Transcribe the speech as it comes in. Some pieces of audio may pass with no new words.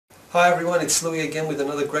Hi everyone, it's Louis again with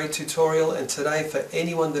another great tutorial, and today for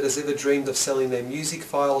anyone that has ever dreamed of selling their music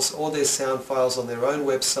files or their sound files on their own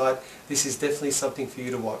website, this is definitely something for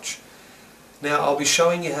you to watch. Now I'll be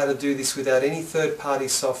showing you how to do this without any third-party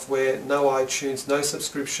software, no iTunes, no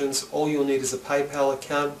subscriptions. All you'll need is a PayPal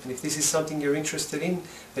account, and if this is something you're interested in,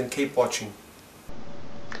 then keep watching.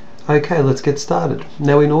 Okay, let's get started.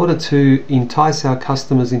 Now, in order to entice our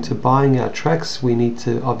customers into buying our tracks, we need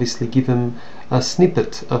to obviously give them a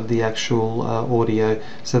snippet of the actual audio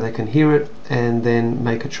so they can hear it and then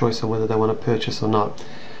make a choice on whether they want to purchase or not.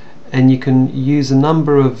 And you can use a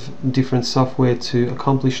number of different software to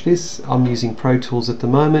accomplish this. I'm using Pro Tools at the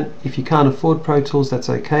moment. If you can't afford Pro Tools, that's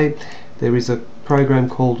okay. There is a program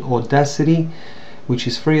called Audacity, which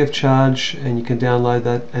is free of charge, and you can download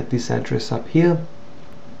that at this address up here.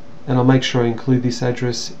 And I'll make sure I include this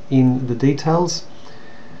address in the details.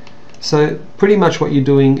 So pretty much what you're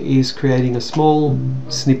doing is creating a small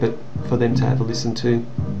snippet for them to have a listen to.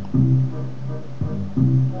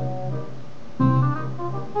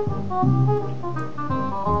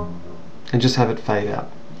 And just have it fade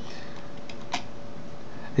out.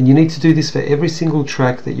 And you need to do this for every single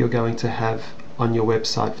track that you're going to have on your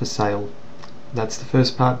website for sale. That's the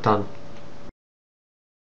first part done.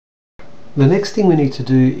 The next thing we need to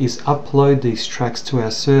do is upload these tracks to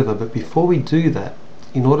our server, but before we do that,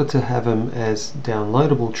 in order to have them as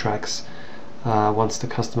downloadable tracks once the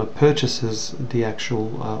customer purchases the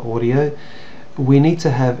actual audio, we need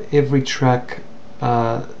to have every track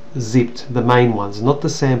zipped, the main ones, not the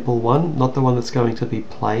sample one, not the one that's going to be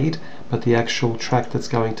played, but the actual track that's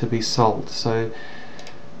going to be sold. So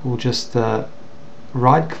we'll just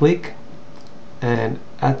right click and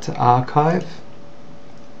add to archive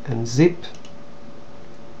and zip,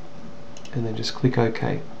 and then just click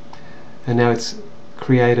OK, and now it's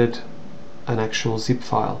created an actual zip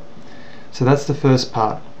file. So that's the first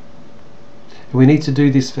part. And we need to do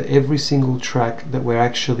this for every single track that we're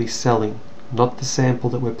actually selling, not the sample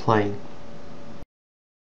that we're playing.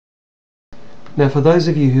 Now, for those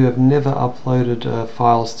of you who have never uploaded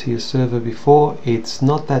files to your server before, it's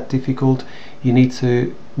not that difficult. You need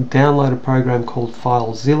to download a program called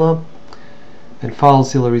FileZilla. And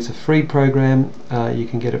FileZilla is a free program. You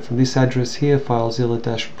can get it from this address here,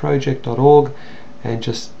 filezilla-project.org, and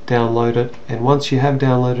just download it. And once you have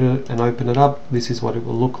downloaded it and open it up, this is what it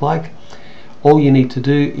will look like. All you need to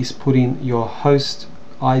do is put in your host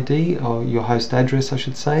ID, or your host address I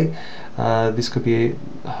should say. This could be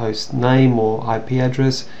a host name or IP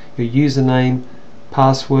address, your username,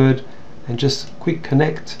 password, and just click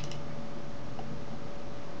connect.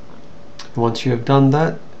 And once you have done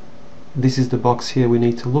that, this is the box here we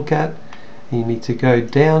need to look at. And you need to go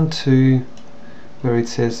down to where it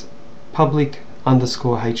says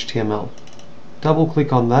public_HTML. Double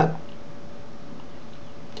click on that,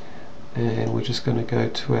 and we're just going to go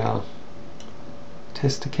to our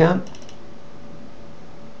test account,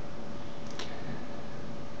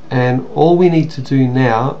 and all we need to do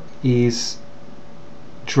now is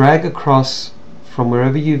drag across from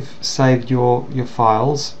wherever you've saved your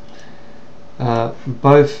files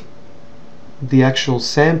both the actual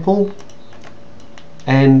sample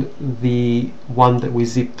and the one that we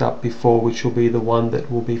zipped up before, which will be the one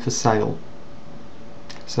that will be for sale.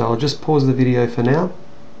 So I'll just pause the video for now.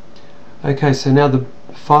 Okay, so now the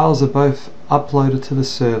files are both uploaded to the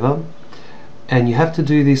server, and you have to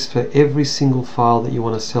do this for every single file that you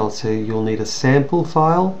want to sell. So you'll need a sample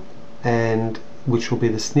file, and which will be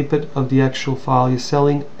the snippet of the actual file you're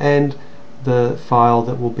selling, and the file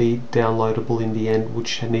that will be downloadable in the end,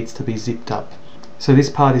 which needs to be zipped up. So this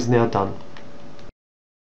part is now done.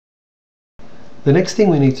 The next thing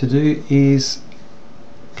we need to do is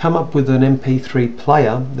come up with an MP3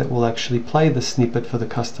 player that will actually play the snippet for the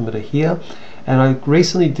customer to hear. And I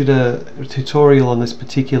recently did a tutorial on this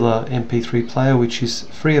particular MP3 player, which is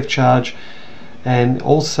free of charge, and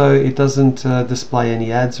also it doesn't display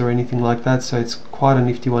any ads or anything like that, so it's quite a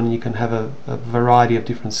nifty one, and you can have a variety of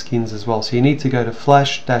different skins as well. So you need to go to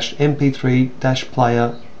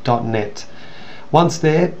flash-mp3-player.net. Once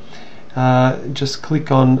there, just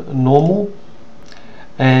click on normal,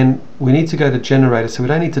 and we need to go to generator. So we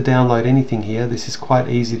don't need to download anything here, this is quite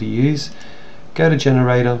easy to use. Go to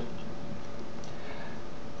generator,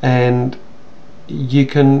 and you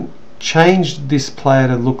can change this player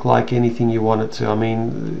to look like anything you want it to. I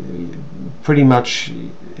mean, pretty much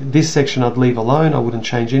this section I'd leave alone, I wouldn't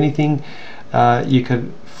change anything. You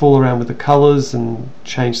could fool around with the colors and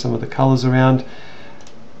change some of the colors around,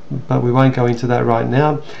 but we won't go into that right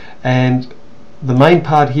now. And the main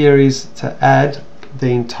part here is to add the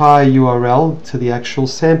entire URL to the actual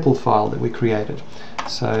sample file that we created.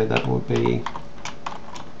 So that will be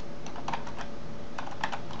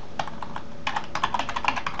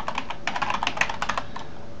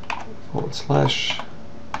test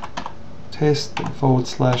and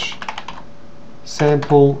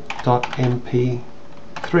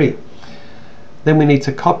 /sample.mp3. Then we need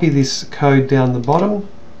to copy this code down the bottom,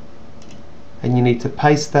 and you need to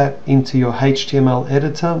paste that into your HTML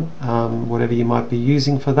editor, whatever you might be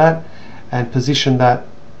using for that, and position that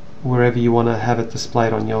wherever you want to have it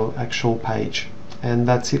displayed on your actual page. And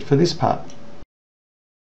that's it for this part.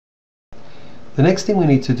 The next thing we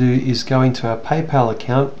need to do is go into our PayPal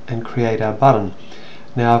account and create our button.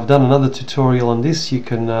 Now, I've done another tutorial on this. You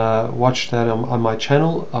can watch that on my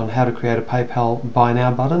channel on how to create a PayPal Buy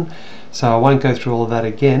Now button, so I won't go through all of that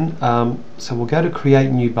again. So we'll go to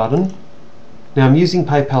Create New Button. Now, I'm using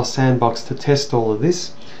PayPal Sandbox to test all of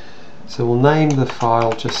this, so we'll name the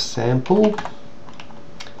file just sample.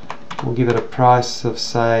 We'll give it a price of,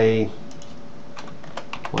 say,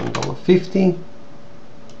 $1.50.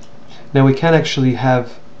 Now, we can actually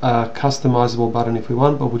have a customizable button if we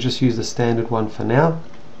want, but we'll just use the standard one for now.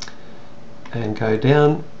 And go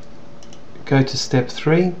down, go to step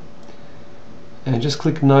 3, and just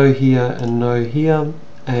click no here and no here.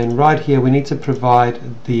 And right here we need to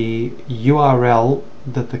provide the URL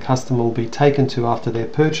that the customer will be taken to after their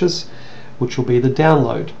purchase, which will be the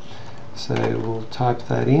download. So we'll type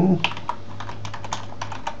that in.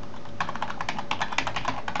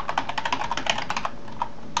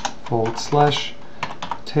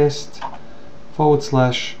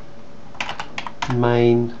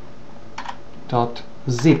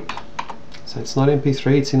 /test/main.zip. So it's not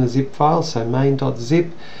MP3, it's in a zip file, so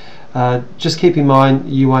main.zip. Just keep in mind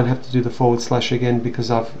you won't have to do the / again, because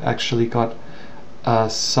I've actually got a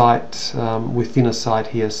site within a site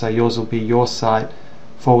here, so yours will be your site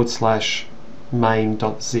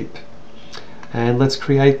 /main.zip. And let's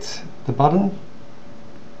create the button.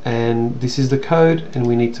 And this is the code, and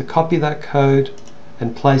we need to copy that code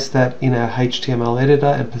and place that in our HTML editor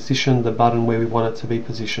and position the button where we want it to be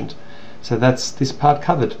positioned. So that's this part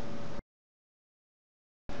covered.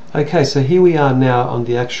 Okay, so here we are now on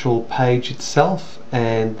the actual page itself,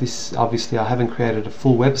 and this, obviously I haven't created a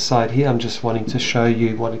full website here, I'm just wanting to show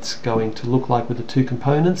you what it's going to look like with the two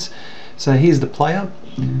components. So here's the player,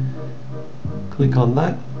 click on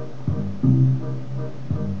that.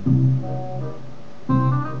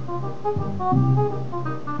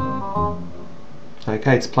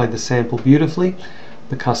 Okay, it's played the sample beautifully.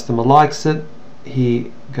 The customer likes it.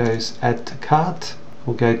 He goes add to cart.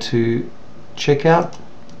 We'll go to checkout,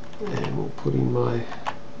 and we'll put in my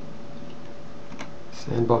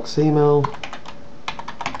sandbox email.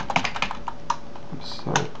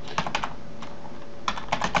 Sorry.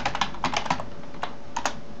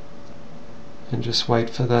 And just wait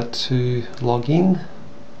for that to log in.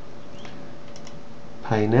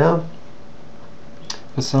 Pay now.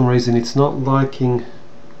 For some reason it's not liking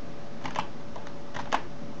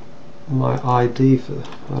my ID, for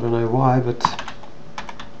I don't know why, but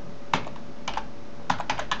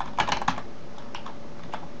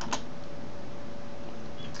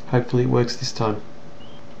hopefully it works this time.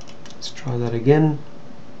 Let's try that again,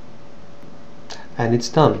 and it's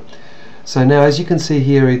done. So now, as you can see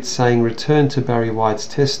here, it's saying return to Barry White's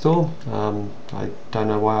test store. I don't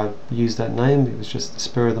know why I used that name, it was just the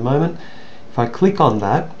spur of the moment. If I click on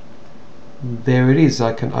that, there it is.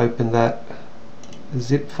 I can open that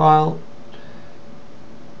zip file,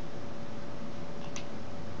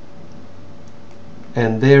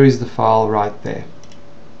 and there is the file right there.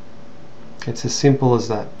 It's as simple as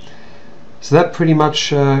that. So that pretty much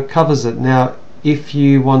covers it. Now, if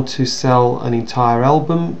you want to sell an entire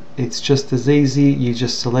album, it's just as easy. You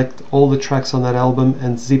just select all the tracks on that album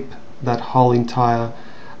and zip that whole entire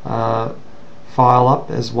file up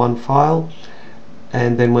as one file,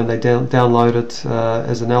 and then when they download it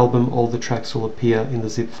as an album, all the tracks will appear in the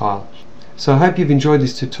zip file. So I hope you've enjoyed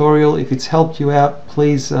this tutorial. If it's helped you out,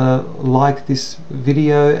 please like this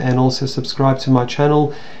video and also subscribe to my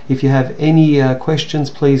channel. If you have any questions,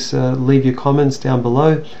 please leave your comments down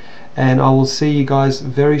below, and I will see you guys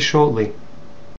very shortly.